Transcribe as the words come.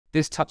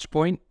this touch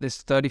point,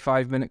 this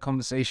 35-minute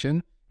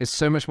conversation is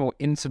so much more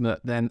intimate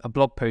than a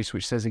blog post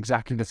which says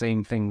exactly the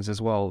same things as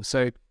well.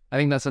 So I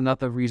think that's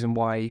another reason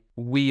why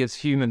we as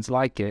humans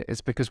like it, is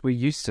because we're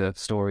used to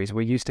stories.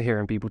 We're used to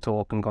hearing people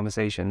talk and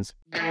conversations.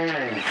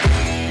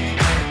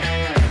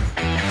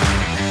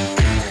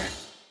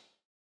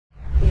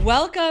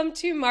 Welcome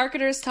to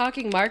Marketers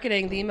Talking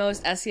Marketing, the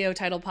most SEO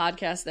titled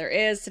podcast there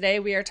is. Today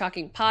we are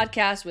talking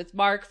podcast with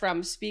Mark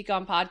from Speak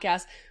On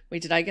Podcast.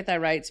 Wait, did I get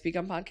that right? Speak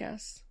On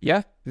Podcast?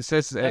 Yeah, it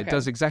says it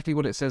does exactly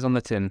what it says on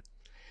the tin.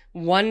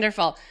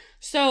 Wonderful.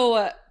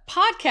 So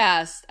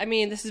podcast, I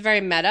mean, this is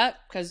very meta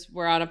because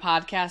we're on a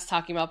podcast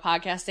talking about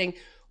podcasting.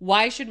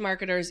 Why should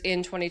marketers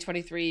in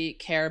 2023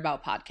 care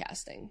about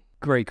podcasting?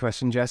 Great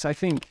question, Jess. I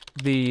think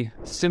the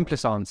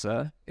simplest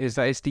answer is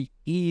that it's the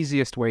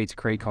easiest way to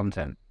create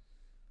content.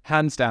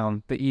 Hands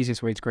down, the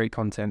easiest way to create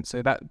content.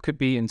 So that could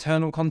be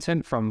internal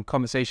content from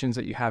conversations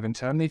that you have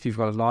internally if you've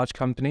got a large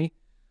company,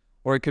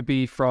 or it could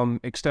be from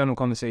external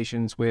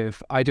conversations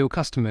with ideal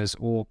customers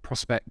or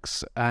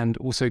prospects and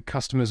also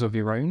customers of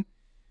your own.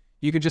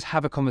 You could just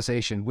have a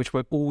conversation, which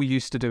we're all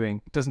used to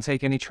doing. It doesn't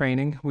take any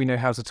training. We know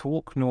how to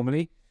talk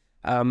normally.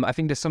 I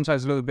think there's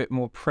sometimes a little bit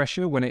more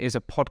pressure when it is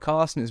a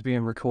podcast and it's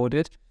being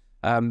recorded.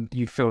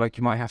 You feel like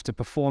you might have to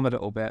perform a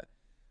little bit.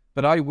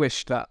 But I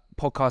wish that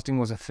podcasting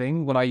was a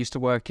thing when I used to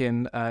work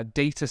in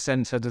data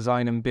center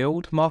design and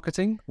build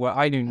marketing, where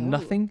I knew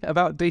nothing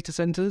about data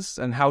centers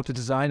and how to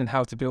design and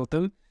how to build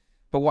them.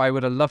 But what I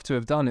would have loved to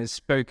have done is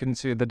spoken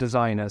to the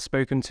designer,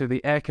 spoken to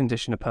the air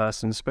conditioner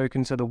person,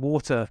 spoken to the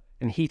water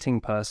and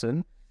heating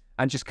person,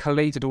 and just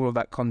collated all of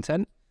that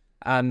content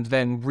and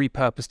then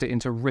repurposed it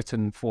into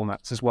written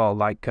formats as well,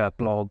 like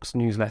blogs,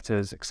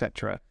 newsletters,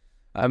 etc.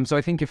 So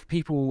I think if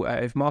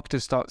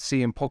marketers start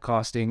seeing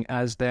podcasting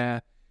as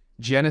their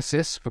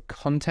genesis for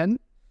content,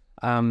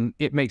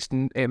 it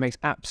makes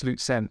absolute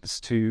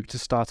sense to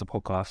start a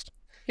podcast.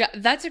 Yeah,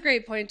 that's a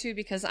great point too,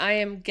 because I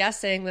am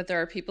guessing that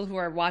there are people who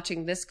are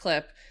watching this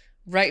clip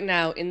right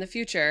now in the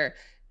future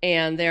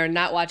and they're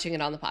not watching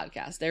it on the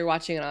podcast. They're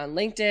watching it on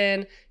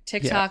LinkedIn,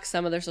 TikTok,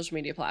 some other social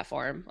media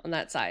platform on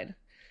that side.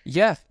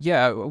 Yeah.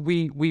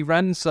 We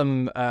ran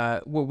some.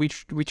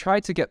 We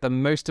tried to get the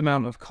most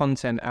amount of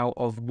content out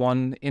of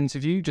one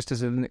interview just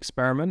as an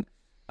experiment.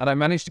 And I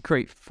managed to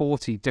create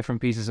 40 different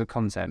pieces of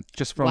content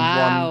just from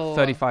one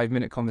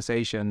 35-minute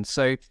conversation.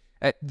 So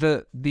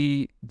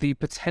the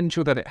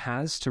potential that it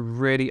has to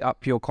really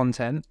up your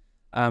content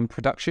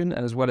production,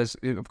 as well as,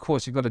 of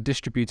course, you've got to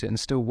distribute it and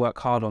still work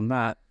hard on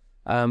that.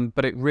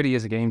 But it really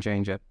is a game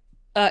changer.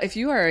 If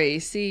you are a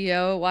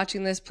CEO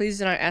watching this, please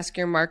do not ask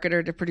your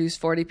marketer to produce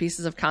 40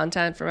 pieces of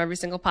content from every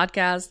single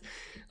podcast.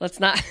 Let's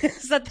not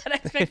set that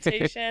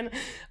expectation.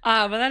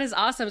 But that is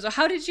awesome. So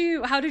how did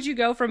you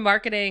go from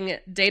marketing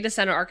data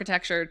center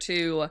architecture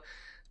to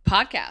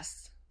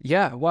podcasts?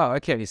 Yeah, wow.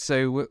 Okay,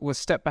 so we'll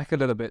step back a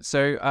little bit.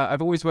 So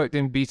I've always worked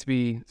in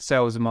B2B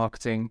sales and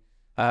marketing,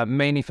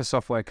 mainly for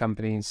software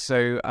companies.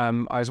 So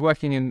I was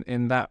working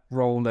in that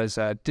role as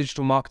a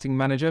digital marketing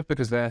manager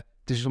because their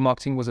digital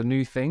marketing was a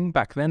new thing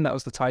back then. That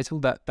was the title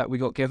that we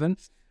got given.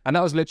 And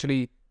that was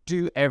literally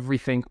do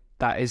everything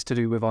that is to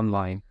do with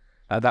online.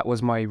 That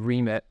was my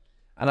remit.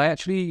 And I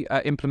actually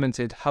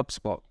implemented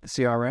HubSpot, the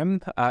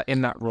CRM,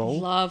 in that role.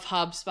 Love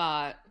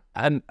HubSpot.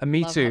 And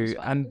me Love too.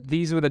 HubSpot. And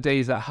these were the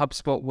days that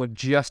HubSpot were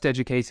just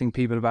educating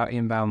people about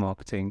inbound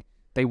marketing.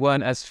 They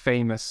weren't as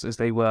famous as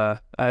they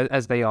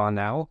are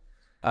now.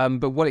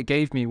 But what it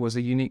gave me was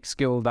a unique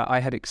skill that I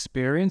had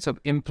experience of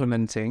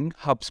implementing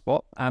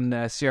HubSpot and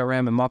their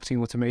CRM and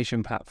marketing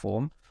automation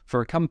platform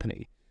for a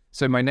company.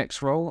 So my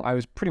next role, I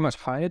was pretty much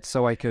hired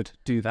so I could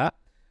do that.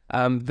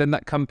 Then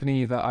that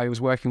company that I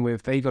was working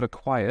with, they got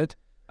acquired.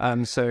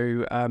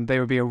 So they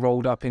were being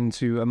rolled up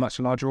into a much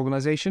larger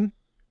organization.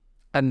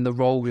 And the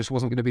role just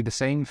wasn't going to be the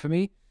same for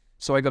me.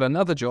 So I got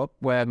another job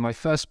where my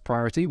first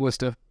priority was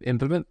to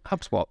implement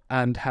HubSpot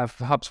and have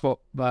HubSpot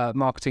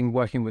marketing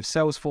working with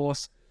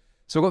Salesforce.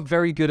 So I got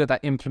very good at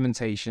that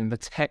implementation, the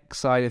tech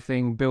side of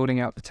thing, building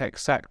out the tech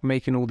stack,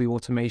 making all the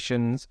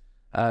automations,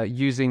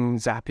 using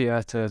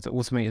Zapier to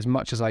automate as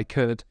much as I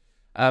could.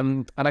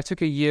 And I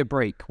took a year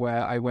break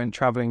where I went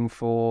traveling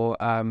for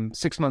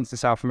 6 months to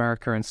South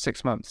America and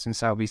 6 months in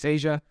Southeast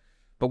Asia.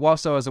 But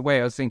whilst I was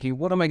away, I was thinking,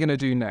 what am I going to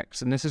do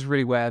next? And this is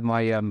really where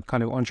my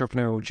kind of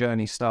entrepreneurial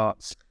journey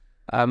starts.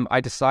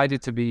 I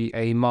decided to be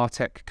a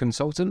MarTech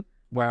consultant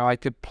where I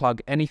could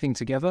plug anything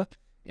together,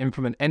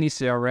 implement any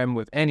CRM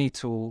with any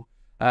tool.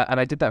 And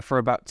I did that for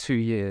about 2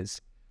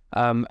 years.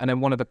 And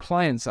then one of the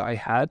clients that I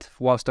had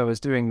whilst I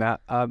was doing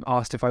that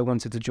asked if I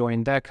wanted to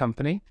join their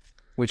company,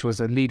 which was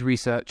a lead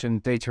research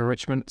and data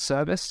enrichment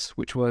service,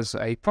 which was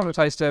a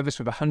productized service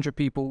with 100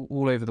 people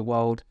all over the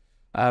world.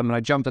 And I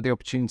jumped at the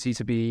opportunity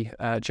to be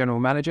general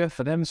manager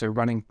for them, so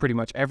running pretty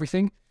much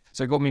everything.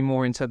 So it got me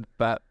more into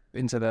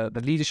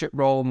the leadership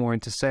role, more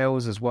into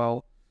sales as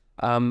well.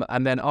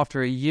 And then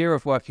after a year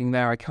of working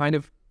there, I kind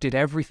of did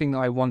everything that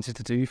I wanted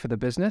to do for the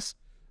business.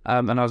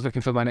 And I was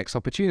looking for my next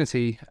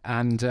opportunity.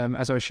 And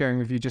as I was sharing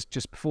with you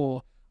just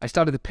before, I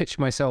started to pitch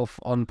myself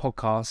on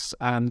podcasts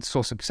and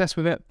saw success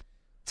with it.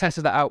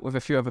 tested that out with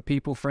a few other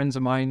people, friends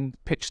of mine,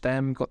 pitched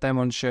them, got them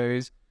on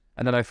shows.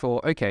 And then I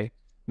thought, okay,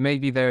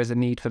 maybe there is a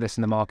need for this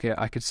in the market.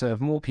 I could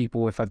serve more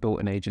people if I built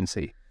an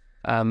agency.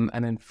 And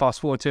then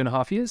fast forward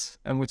 2.5 years,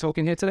 and we're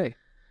talking here today.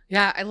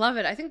 Yeah, I love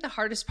it. I think the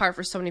hardest part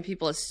for so many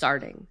people is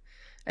starting.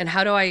 And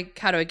how do I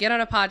get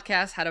on a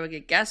podcast? How do I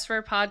get guests for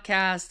a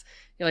podcast?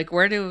 You're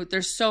like,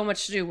 there's so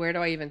much to do. Where do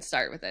I even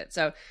start with it?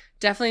 So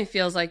definitely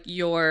feels like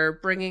you're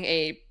bringing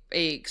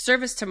a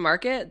service to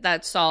market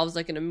that solves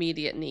like an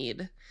immediate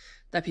need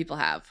that people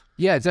have.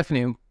 Yeah,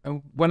 definitely.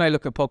 And when I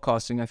look at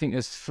podcasting, I think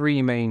there's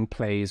 3 main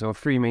plays or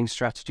 3 main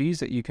strategies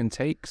that you can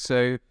take.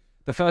 So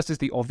the first is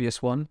the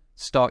obvious one,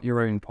 start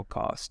your own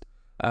podcast.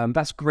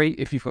 That's great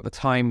if you've got the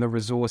time, the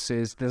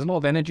resources. There's a lot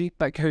of energy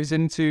that goes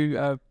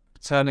into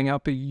turning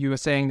up. You were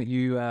saying that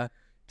you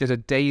did a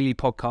daily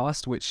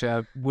podcast, which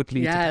would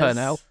lead to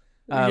burnout.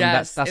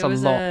 Yes, that's a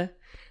lot.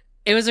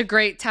 It was a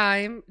great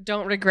time.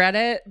 Don't regret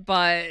it,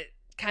 but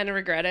kind of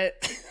regret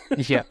it.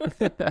 Yeah.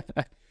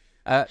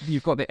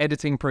 You've got the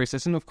editing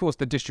process and, of course,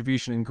 the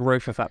distribution and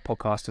growth of that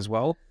podcast as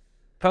well.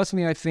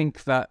 Personally, I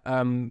think that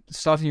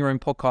starting your own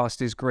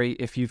podcast is great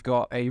if you've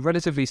got a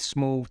relatively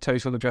small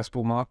total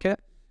addressable market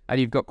and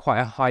you've got quite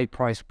a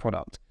high-priced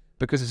product,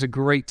 because it's a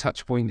great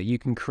touch point that you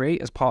can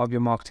create as part of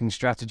your marketing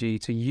strategy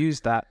to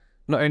use that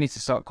not only to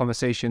start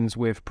conversations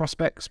with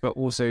prospects, but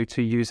also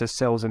to use as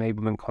sales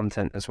enablement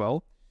content as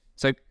well.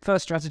 So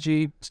first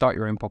strategy, start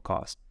your own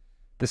podcast.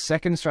 The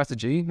second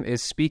strategy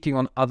is speaking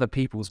on other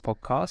people's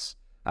podcasts.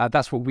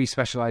 That's what we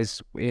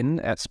specialize in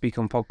at Speak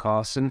on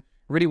Podcasts. And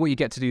really what you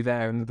get to do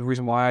there, and the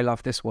reason why I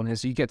love this one,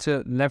 is you get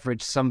to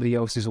leverage somebody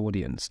else's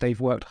audience. They've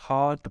worked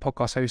hard, the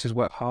podcast host has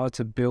worked hard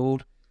to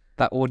build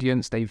that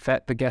audience. They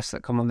vet the guests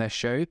that come on their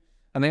show,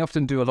 and they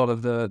often do a lot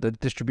of the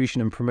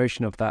distribution and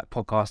promotion of that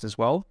podcast as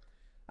well.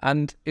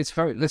 And let's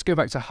go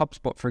back to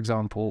HubSpot, for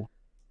example.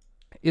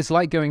 It's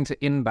like going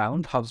to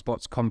Inbound,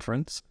 HubSpot's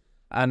conference,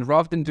 and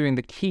rather than doing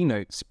the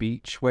keynote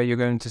speech where you're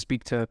going to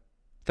speak to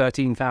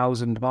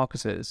 13,000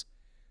 marketers,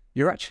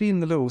 you're actually in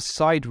the little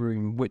side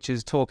room, which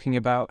is talking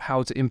about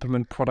how to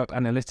implement product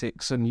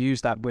analytics and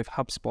use that with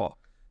HubSpot.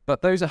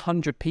 But those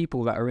 100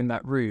 people that are in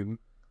that room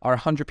are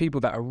 100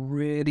 people that are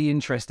really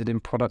interested in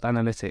product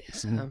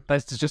analytics. Yeah. And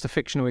that's just a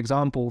fictional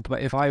example,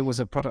 but if I was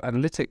a product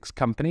analytics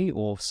company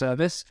or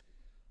service,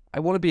 I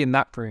want to be in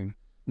that room,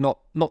 not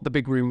the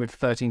big room with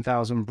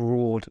 13,000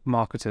 broad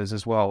marketers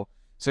as well.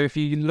 So if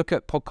you look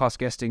at podcast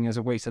guesting as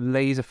a way to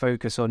laser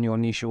focus on your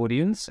niche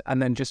audience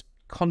and then just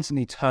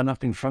constantly turn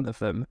up in front of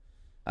them,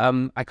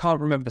 I can't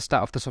remember the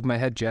stat off the top of my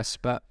head, Jess,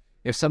 but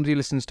if somebody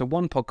listens to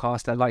one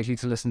podcast, they're likely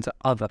to listen to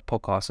other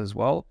podcasts as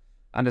well.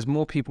 And as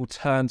more people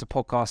turn to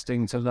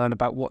podcasting to learn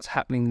about what's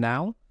happening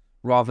now,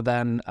 rather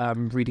than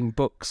reading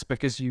books,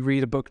 because you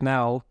read a book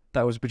now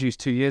that was produced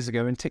 2 years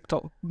ago and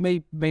TikTok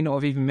may not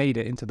have even made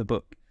it into the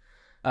book.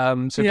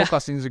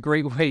 Podcasting is a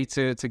great way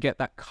to get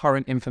that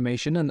current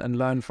information and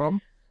learn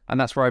from. And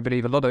that's where I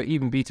believe a lot of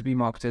even B2B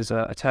marketers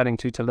are turning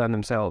to learn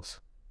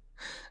themselves.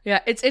 Yeah,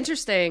 it's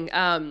interesting.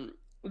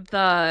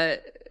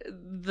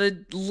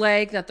 The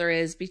lag that there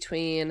is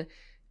between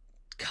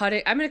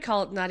I'm going to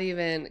call it not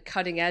even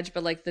cutting edge,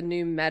 but like the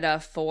new meta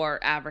for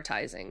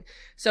advertising.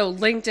 So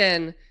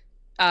LinkedIn,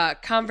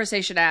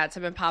 conversation ads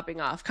have been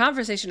popping off.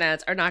 Conversation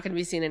ads are not going to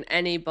be seen in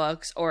any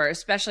books or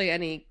especially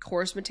any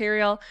course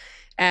material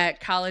at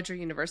college or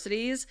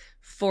universities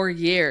for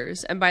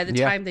years. And by the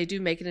time they do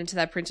make it into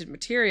that printed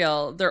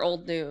material, they're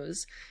old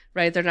news,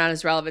 right? They're not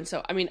as relevant.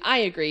 So, I mean, I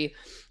agree.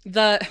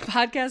 The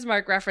podcast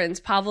Mark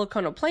referenced, Pavel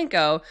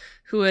Konoplenko,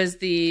 who is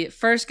the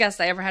first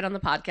guest I ever had on the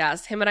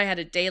podcast. Him and I had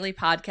a daily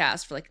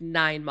podcast for like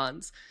 9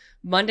 months.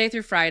 Monday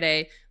through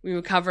Friday, we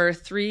would cover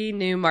 3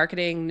 new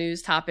marketing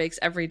news topics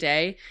every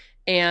day.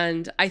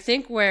 And I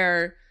think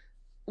where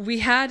we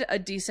had a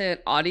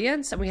decent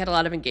audience and we had a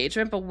lot of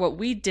engagement, but what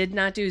we did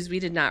not do is we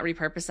did not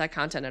repurpose that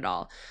content at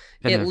all.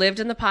 It lived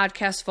in the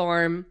podcast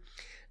form.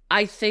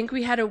 I think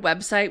we had a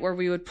website where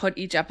we would put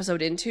each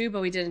episode into,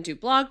 but we didn't do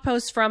blog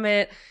posts from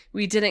it.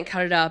 We didn't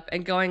cut it up.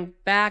 And going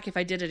back, if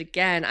I did it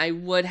again, I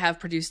would have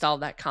produced all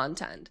that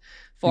content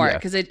for it,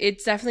 because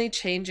it definitely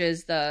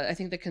changes I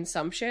think the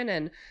consumption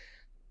and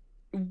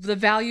the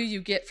value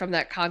you get from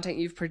that content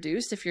you've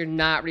produced if you're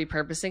not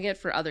repurposing it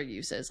for other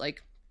uses.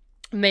 Like,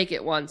 make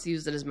it once,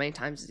 use it as many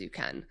times as you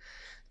can.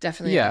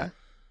 Definitely. Yeah.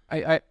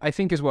 I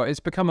think as well,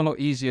 it's become a lot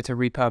easier to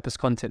repurpose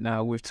content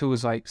now with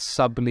tools like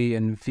Subly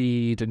and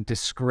Feed, and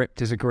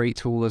Descript is a great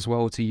tool as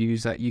well to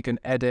use that you can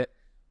edit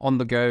on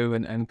the go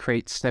and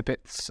create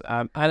snippets.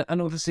 And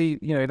obviously,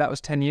 that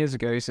was 10 years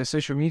ago, so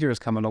social media has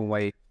come a long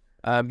way.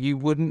 You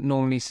wouldn't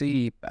normally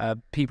see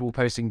people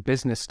posting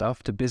business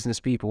stuff to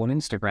business people on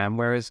Instagram,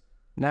 whereas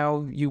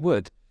now you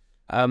would.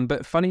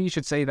 But funny you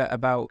should say that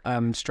about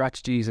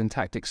strategies and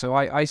tactics. So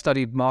I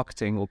studied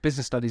marketing or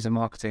business studies and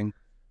marketing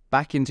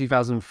back in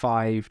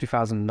 2005,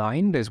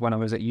 2009 is when I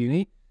was at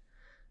uni.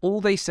 All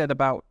they said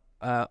about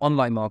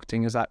online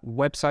marketing is that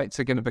websites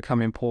are going to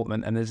become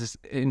important and there's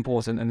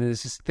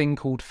this thing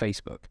called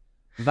Facebook.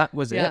 That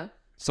was it.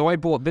 So I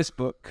bought this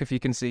book, if you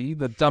can see,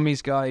 The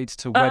Dummy's Guide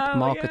to Web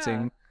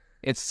Marketing.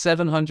 It's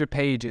 700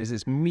 pages,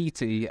 it's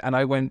meaty, and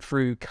I went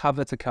through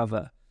cover to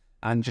cover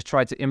and just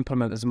tried to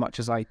implement as much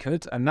as I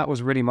could. And that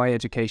was really my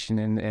education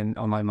in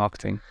online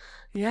marketing.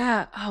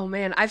 Yeah. Oh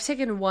man, I've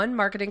taken one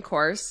marketing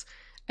course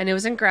and it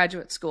was in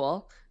graduate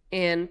school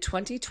in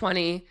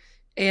 2020.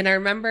 And I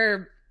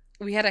remember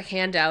we had a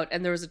handout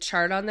and there was a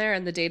chart on there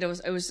and the data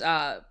was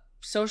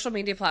social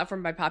media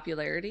platform by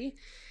popularity.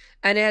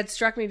 And it had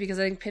struck me because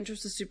I think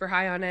Pinterest was super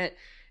high on it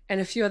and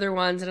a few other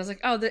ones. And I was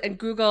like, oh, and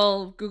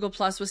Google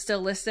Plus was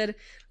still listed. I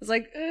was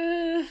like,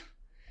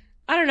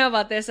 I don't know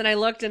about this. And I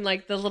looked and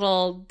like the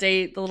little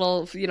date, the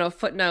little,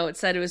 footnote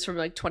said it was from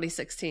like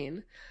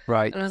 2016.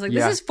 Right. And I was like,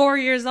 this is 4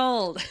 years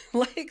old.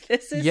 Like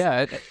this is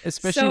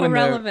especially so when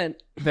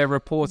relevant. They're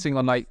reporting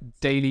on like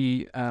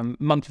daily,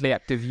 monthly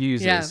active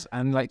users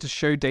and like to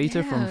show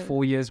data from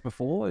 4 years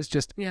before. It's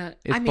just,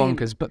 it's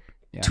bonkers. But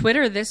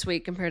Twitter this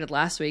week compared to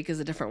last week is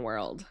a different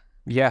world.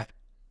 Yeah,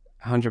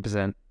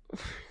 100%.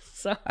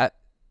 So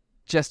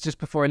just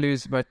before I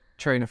lose my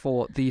train of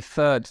thought, the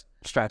third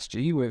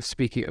strategy with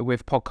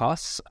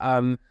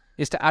podcasts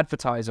is to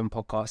advertise on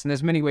podcasts. And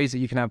there's many ways that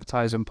you can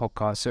advertise on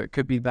podcasts. So it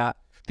could be that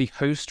the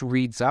host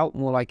reads out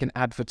more like an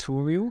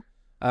advertorial,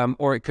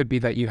 or it could be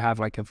that you have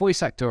like a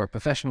voice actor or a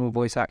professional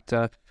voice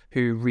actor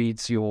who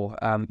reads your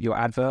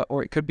advert,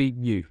 or it could be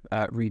you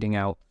reading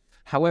out.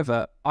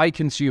 However, I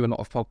consume a lot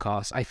of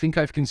podcasts. I think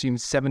I've consumed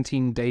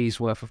 17 days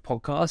worth of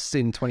podcasts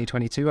in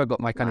 2022. I got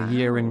my kind of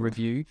year in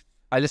review.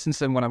 I listen to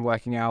them when I'm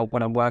working out,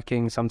 when I'm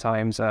working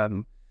sometimes.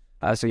 So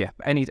yeah,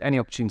 any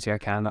opportunity I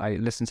can, I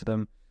listen to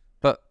them.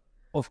 But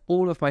of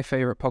all of my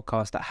favorite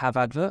podcasts that have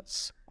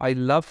adverts, I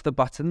love the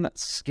button that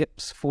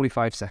skips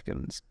 45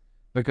 seconds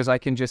because I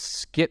can just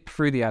skip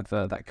through the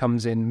advert that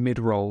comes in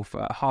mid-roll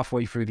for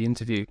halfway through the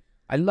interview.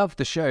 I love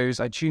the shows.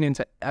 I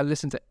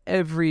listen to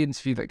every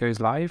interview that goes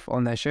live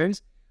on their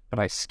shows, but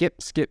I skip.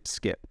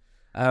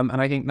 And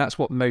I think that's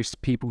what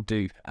most people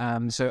do.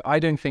 So I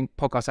don't think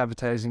podcast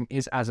advertising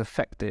is as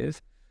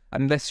effective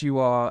unless you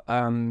are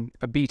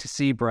a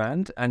B2C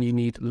brand and you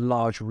need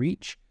large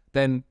reach.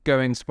 Then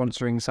going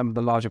sponsoring some of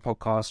the larger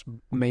podcasts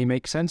may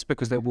make sense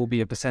because there will be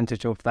a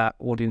percentage of that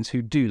audience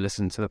who do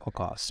listen to the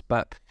podcasts.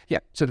 But yeah,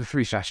 so the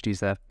three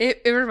strategies there.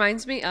 It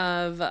reminds me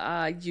of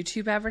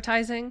YouTube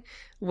advertising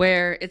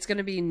where it's going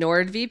to be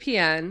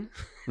NordVPN,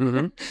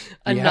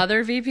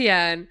 another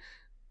VPN,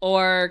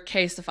 or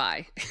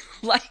Casetify.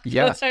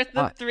 Those are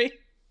the three.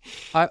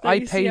 I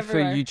pay for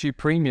YouTube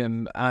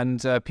Premium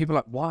and people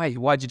are like,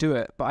 why'd you do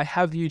it? But I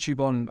have YouTube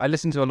on. I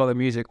listen to a lot of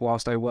music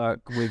whilst I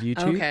work with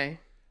YouTube. Okay.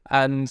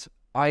 And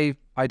I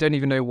don't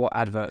even know what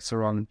adverts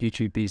are on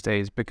YouTube these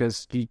days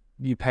because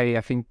you pay,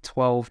 I think,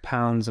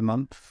 £12 a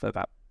month for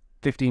about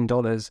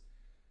 $15.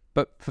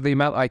 But for the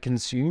amount I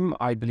consume,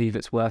 I believe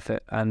it's worth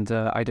it. And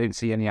I don't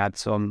see any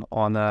ads on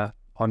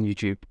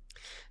YouTube.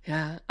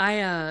 Yeah,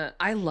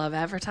 I love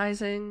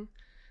advertising.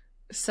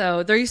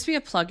 So there used to be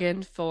a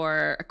plugin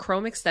for a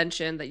Chrome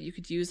extension that you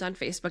could use on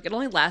Facebook. It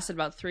only lasted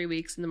about 3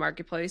 weeks in the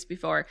marketplace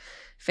before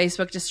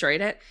Facebook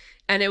destroyed it.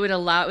 And it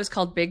was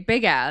called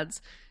Big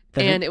Ads.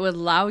 And it would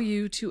allow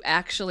you to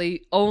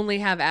actually only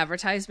have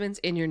advertisements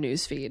in your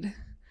newsfeed.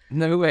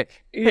 No way.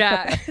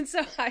 Yeah. And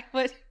so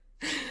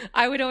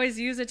I would always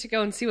use it to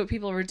go and see what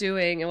people were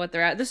doing and what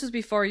they're at. This was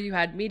before you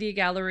had Media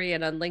Gallery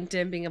and on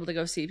LinkedIn being able to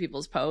go see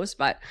people's posts.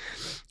 But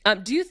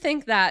do you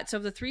think that, so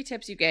the 3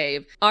 tips you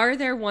gave, are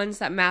there ones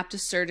that map to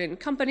certain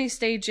company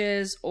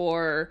stages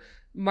or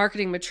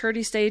marketing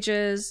maturity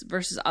stages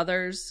versus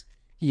others?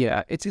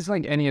 Yeah, it is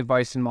like any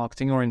advice in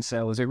marketing or in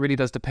sales. It really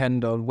does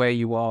depend on where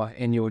you are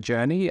in your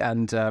journey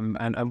and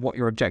what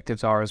your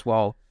objectives are as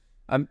well.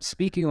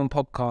 Speaking on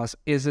podcasts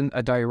isn't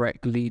a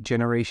direct lead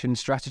generation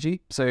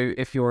strategy. So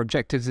if your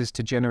objectives is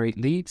to generate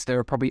leads, there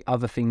are probably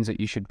other things that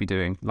you should be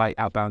doing, like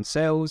outbound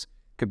sales,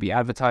 could be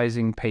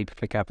advertising,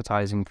 pay-per-click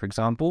advertising, for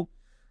example.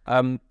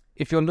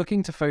 If you're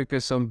looking to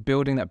focus on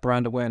building that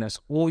brand awareness,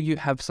 or you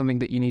have something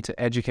that you need to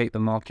educate the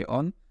market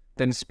on,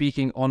 then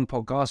speaking on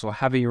podcasts or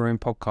having your own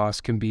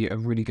podcast can be a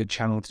really good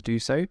channel to do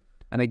so.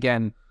 And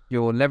again,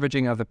 you're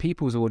leveraging other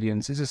people's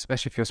audiences,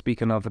 especially if you're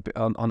speaking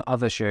on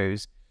other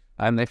shows.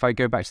 And if I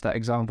go back to that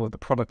example of the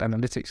product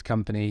analytics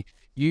company,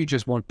 you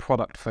just want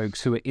product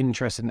folks who are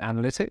interested in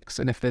analytics.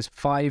 And if there's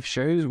 5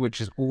 shows,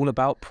 which is all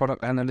about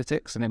product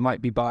analytics, and it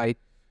might be by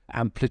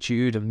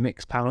Amplitude and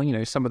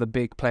Mixpanel, some of the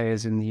big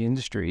players in the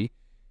industry,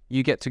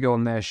 you get to go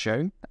on their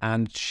show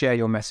and share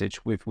your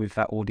message with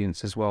that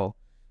audience as well.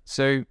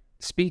 So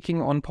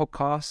speaking on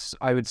podcasts,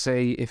 I would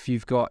say if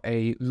you've got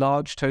a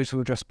large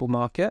total addressable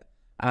market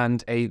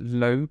and a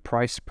low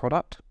price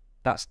product,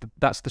 that's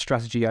the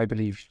strategy I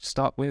believe you should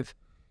start with.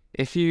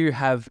 If you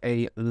have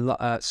a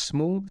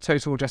small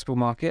total addressable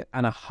market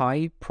and a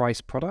high price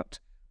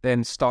product,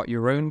 then start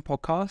your own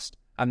podcast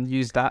and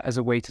use that as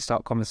a way to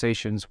start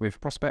conversations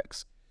with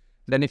prospects.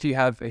 Then if you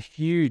have a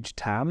huge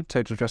TAM,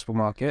 total addressable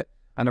market,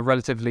 and a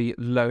relatively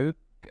low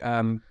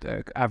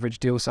average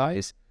deal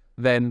size,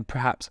 then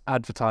perhaps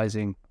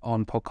advertising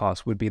on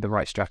podcasts would be the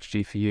right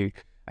strategy for you.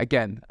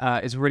 Again,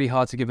 it's really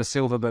hard to give a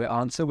silver bullet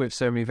answer with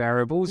so many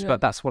variables,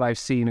 but that's what I've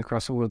seen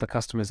across all of the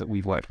customers that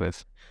we've worked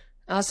with.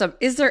 Awesome.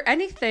 Is there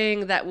any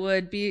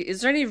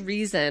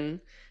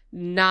reason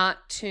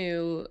not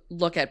to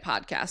look at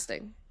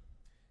podcasting?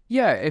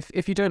 Yeah,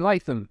 if you don't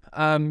like them,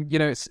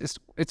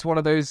 it's one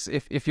of those.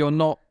 If you're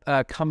not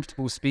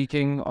comfortable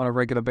speaking on a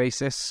regular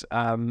basis,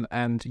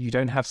 and you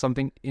don't have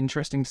something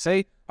interesting to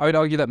say, I would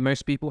argue that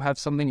most people have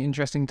something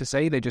interesting to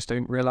say. They just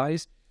don't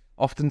realize.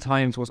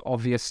 Oftentimes, what's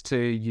obvious to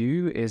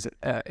you is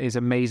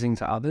amazing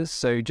to others.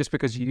 So just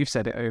because you've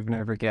said it over and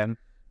over again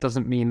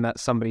doesn't mean that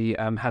somebody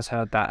has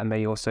heard that and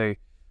they also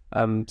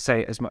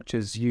say it as much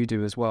as you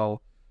do as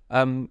well.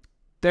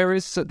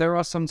 There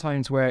are some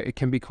times where it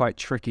can be quite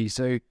tricky.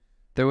 So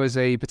there was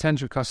a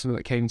potential customer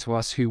that came to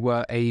us who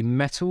were a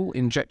metal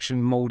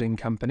injection molding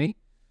company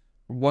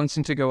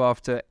wanting to go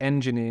after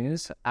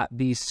engineers at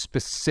these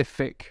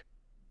specific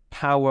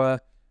power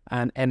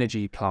and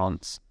energy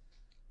plants.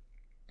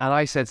 And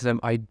I said to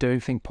them, I don't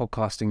think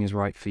podcasting is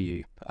right for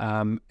you.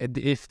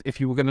 If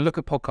you were going to look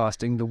at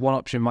podcasting, the one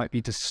option might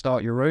be to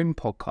start your own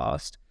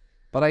podcast.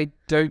 But I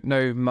don't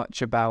know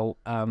much about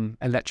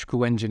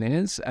electrical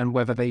engineers and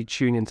whether they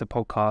tune into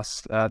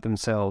podcasts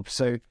themselves.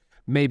 So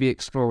maybe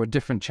explore a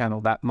different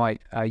channel that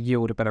might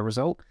yield a better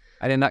result.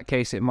 And in that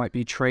case, it might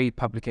be trade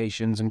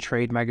publications and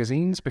trade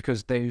magazines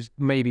because those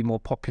may be more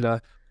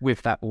popular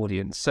with that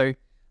audience. So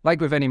like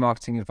with any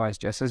marketing advice,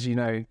 Jess, as you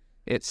know,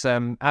 it's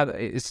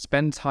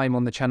spend time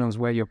on the channels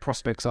where your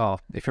prospects are.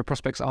 If your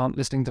prospects aren't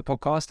listening to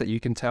podcasts that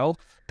you can tell,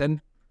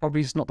 then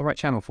probably it's not the right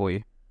channel for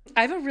you.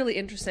 I have a really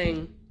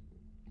interesting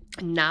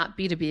not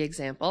B2B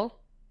example.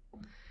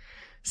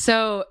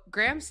 So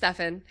Graham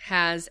Stephan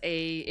has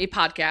a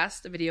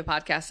podcast, a video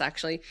podcast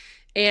actually,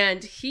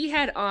 and he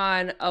had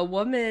on a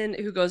woman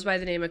who goes by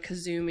the name of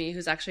Kazumi,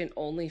 who's actually an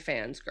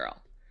OnlyFans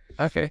girl.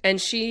 Okay. And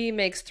she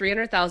makes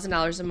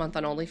 $300,000 a month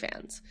on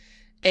OnlyFans.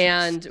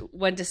 And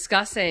when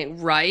discussing,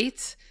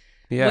 right?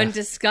 Yeah. When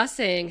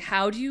discussing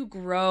how do you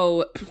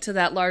grow to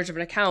that large of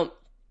an account,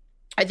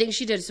 I think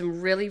she did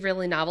some really,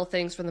 really novel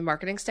things from the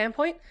marketing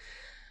standpoint.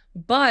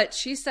 But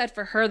she said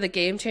for her, the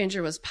game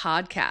changer was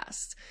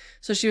podcasts.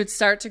 So she would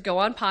start to go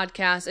on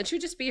podcasts and she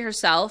would just be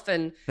herself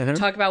and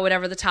talk about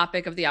whatever the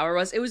topic of the hour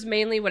was. It was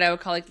mainly what I would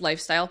call like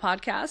lifestyle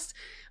podcasts.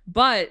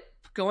 But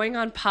going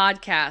on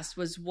podcasts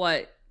was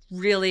what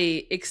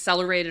really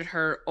accelerated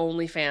her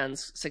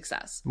OnlyFans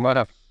success. What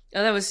up?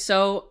 And that was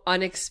so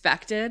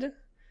unexpected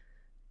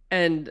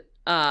and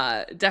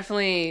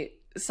definitely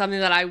something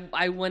that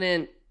I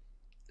wouldn't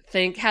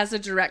think has a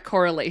direct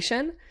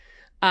correlation.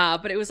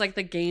 But it was like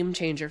the game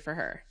changer for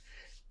her.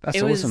 That's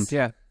awesome.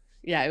 Yeah.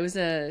 Yeah, it's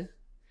an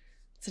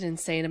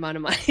insane amount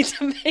of money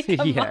to make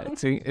a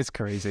month. It's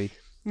crazy.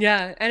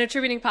 Yeah, and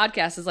attributing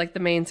podcasts is like the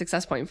main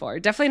success point for her.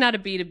 Definitely not a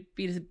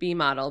B2B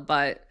model,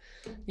 but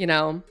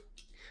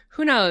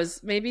who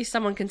knows? Maybe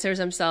someone considers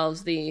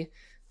themselves the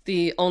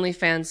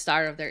OnlyFans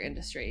star of their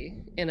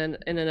industry in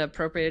an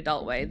appropriate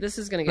adult way. This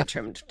is going to get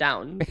trimmed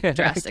down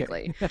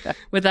drastically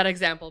with that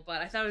example,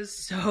 but I thought it was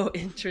so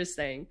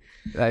interesting.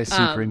 That is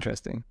super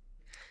interesting.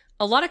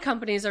 A lot of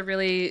companies are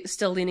really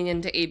still leaning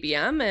into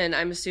ABM, and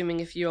I'm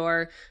assuming if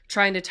you're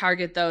trying to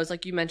target those,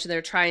 like you mentioned,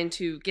 they're trying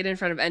to get in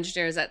front of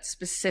engineers at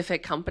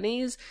specific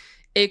companies,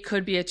 it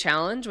could be a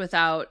challenge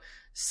without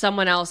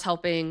someone else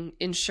helping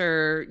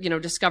ensure,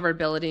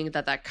 discoverability,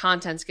 that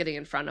content's getting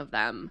in front of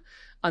them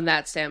on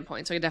that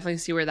standpoint. So I definitely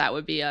see where that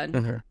would be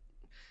an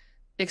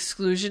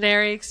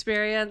exclusionary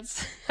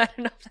experience. I don't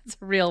know if that's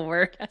a real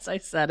word as I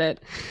said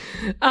it.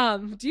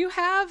 Do you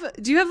have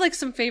like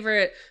some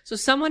favorite, so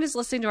someone is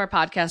listening to our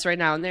podcast right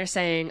now and they're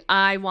saying,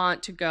 I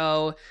want to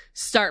go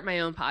start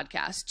my own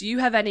podcast. Do you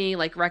have any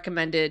like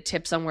recommended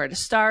tips on where to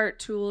start,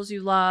 tools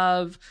you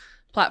love,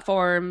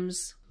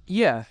 platforms?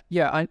 Yeah.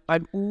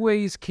 I'm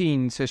always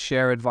keen to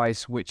share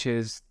advice, which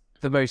is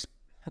the most,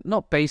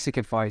 not basic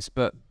advice,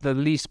 but the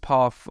least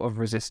path of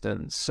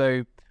resistance.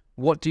 So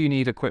what do you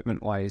need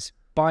equipment-wise?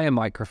 Buy a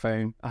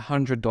microphone,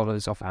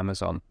 $100 off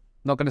Amazon.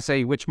 Not going to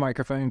say which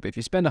microphone, but if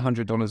you spend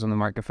 $100 on the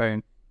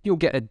microphone, you'll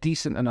get a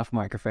decent enough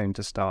microphone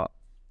to start.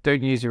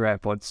 Don't use your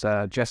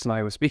AirPods. Jess and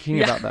I were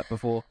speaking about that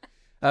before.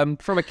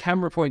 From a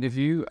camera point of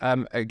view,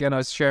 again, I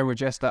was sharing with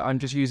Jess that I'm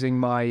just using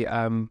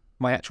my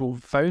my actual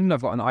phone.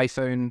 I've got an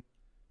iPhone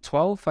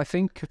 12, I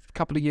think, a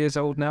couple of years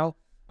old now.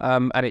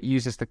 And it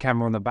uses the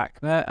camera on the back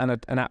there and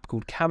an app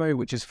called Camo,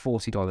 which is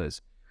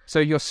 $40. So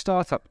your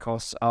startup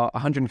costs are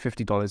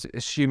 $150,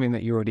 assuming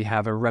that you already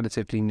have a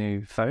relatively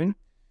new phone.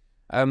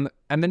 And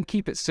then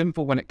keep it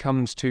simple when it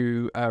comes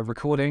to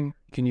recording.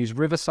 You can use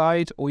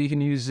Riverside or you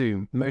can use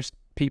Zoom. Most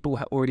people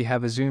already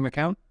have a Zoom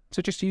account,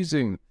 so just use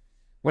Zoom.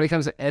 When it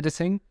comes to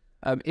editing,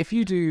 if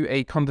you do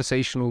a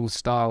conversational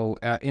style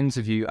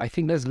interview, I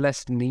think there's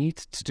less need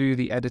to do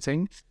the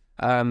editing.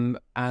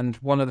 And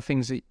one of the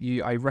things that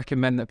I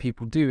recommend that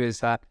people do is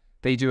that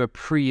they do a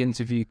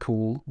pre-interview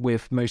call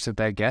with most of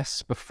their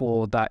guests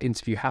before that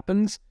interview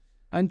happens,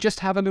 and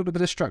just have a little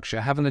bit of structure,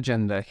 have an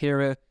agenda.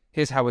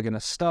 Here's how we're going to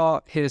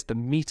start. Here's the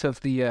meat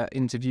of the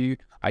interview.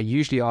 I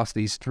usually ask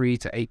these 3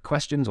 to 8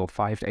 questions or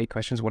 5 to 8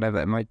 questions, whatever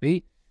it might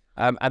be.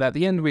 And at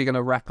the end, we're going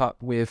to wrap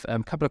up with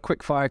a couple of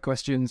quick fire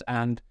questions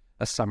and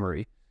a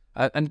summary.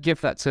 and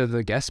give that to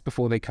the guests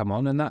before they come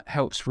on. And that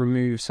helps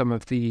remove some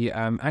of the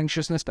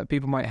anxiousness that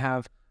people might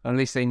have. At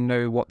least they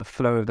know what the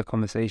flow of the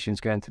conversation is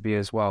going to be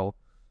as well.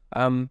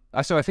 So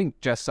I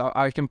think, Jess,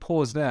 I can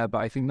pause there, but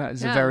I think that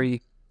is a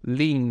very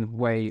lean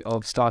way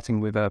of starting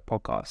with a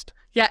podcast.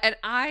 Yeah, and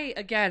I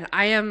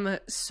am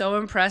so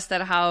impressed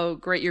at how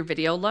great your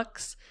video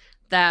looks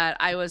that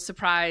I was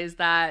surprised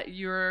that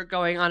you're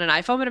going on an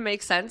iPhone, but it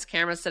makes sense.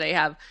 Cameras today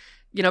have,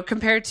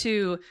 compared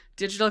to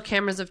digital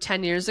cameras of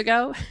 10 years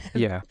ago,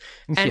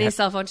 any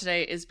cell phone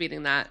today is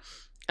beating that.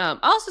 I'll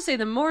also say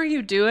the more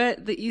you do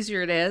it, the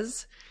easier it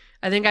is.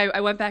 I think I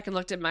went back and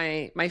looked at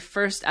my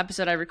first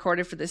episode I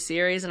recorded for this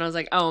series, and I was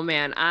like, oh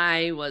man,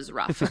 I was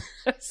rough.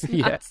 It's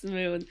not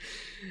smooth.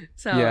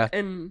 So,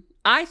 and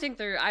I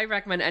think I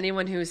recommend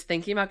anyone who's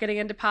thinking about getting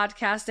into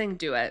podcasting,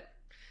 do it.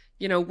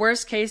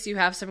 Worst case, you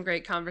have some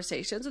great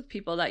conversations with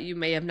people that you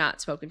may have not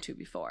spoken to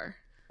before.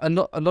 A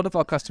lot of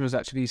our customers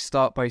actually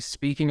start by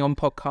speaking on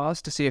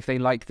podcasts to see if they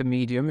like the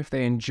medium, if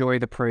they enjoy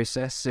the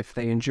process, if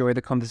they enjoy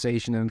the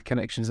conversation and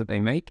connections that they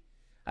make.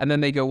 And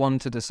then they go on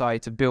to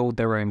decide to build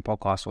their own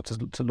podcast or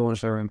to launch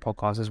their own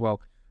podcast as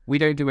well. We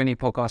don't do any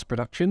podcast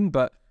production,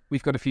 but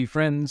we've got a few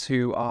friends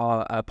who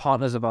are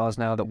partners of ours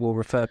now that we'll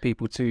refer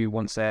people to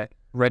once they're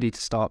ready to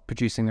start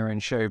producing their own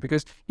show.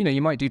 Because,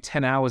 you might do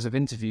 10 hours of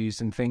interviews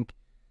and think,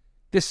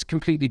 this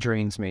completely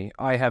drains me.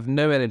 I have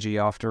no energy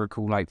after a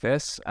call like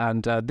this,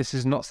 and this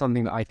is not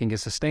something that I think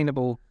is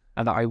sustainable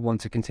and that I want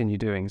to continue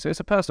doing. So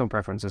it's a personal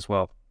preference as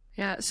well.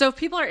 Yeah. So if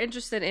people are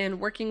interested in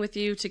working with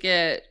you to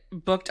get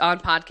booked on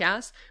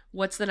podcasts,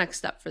 what's the next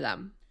step for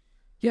them?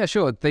 Yeah,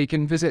 sure. They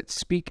can visit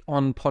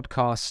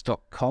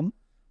speakonpodcast.com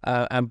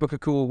and book a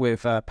call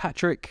with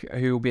Patrick,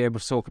 who will be able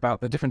to talk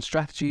about the different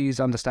strategies,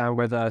 understand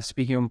whether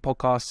speaking on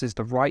podcasts is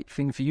the right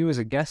thing for you as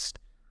a guest,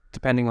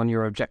 depending on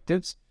your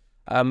objectives.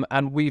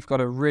 And we've got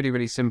a really,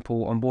 really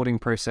simple onboarding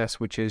process,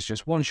 which is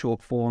just one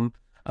short form,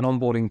 an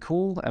onboarding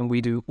call, and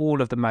we do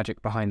all of the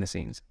magic behind the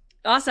scenes.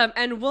 Awesome.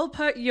 And we'll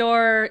put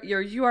your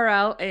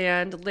URL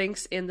and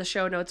links in the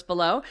show notes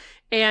below.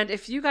 And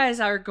if you guys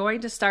are going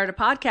to start a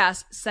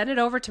podcast, send it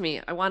over to me.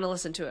 I want to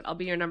listen to it. I'll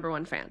be your number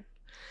one fan.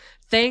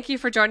 Thank you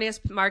for joining us,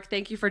 Mark.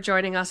 Thank you for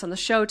joining us on the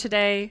show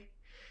today.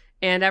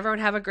 And everyone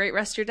have a great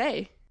rest of your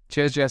day.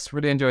 Cheers, Jess.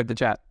 Really enjoyed the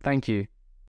chat. Thank you.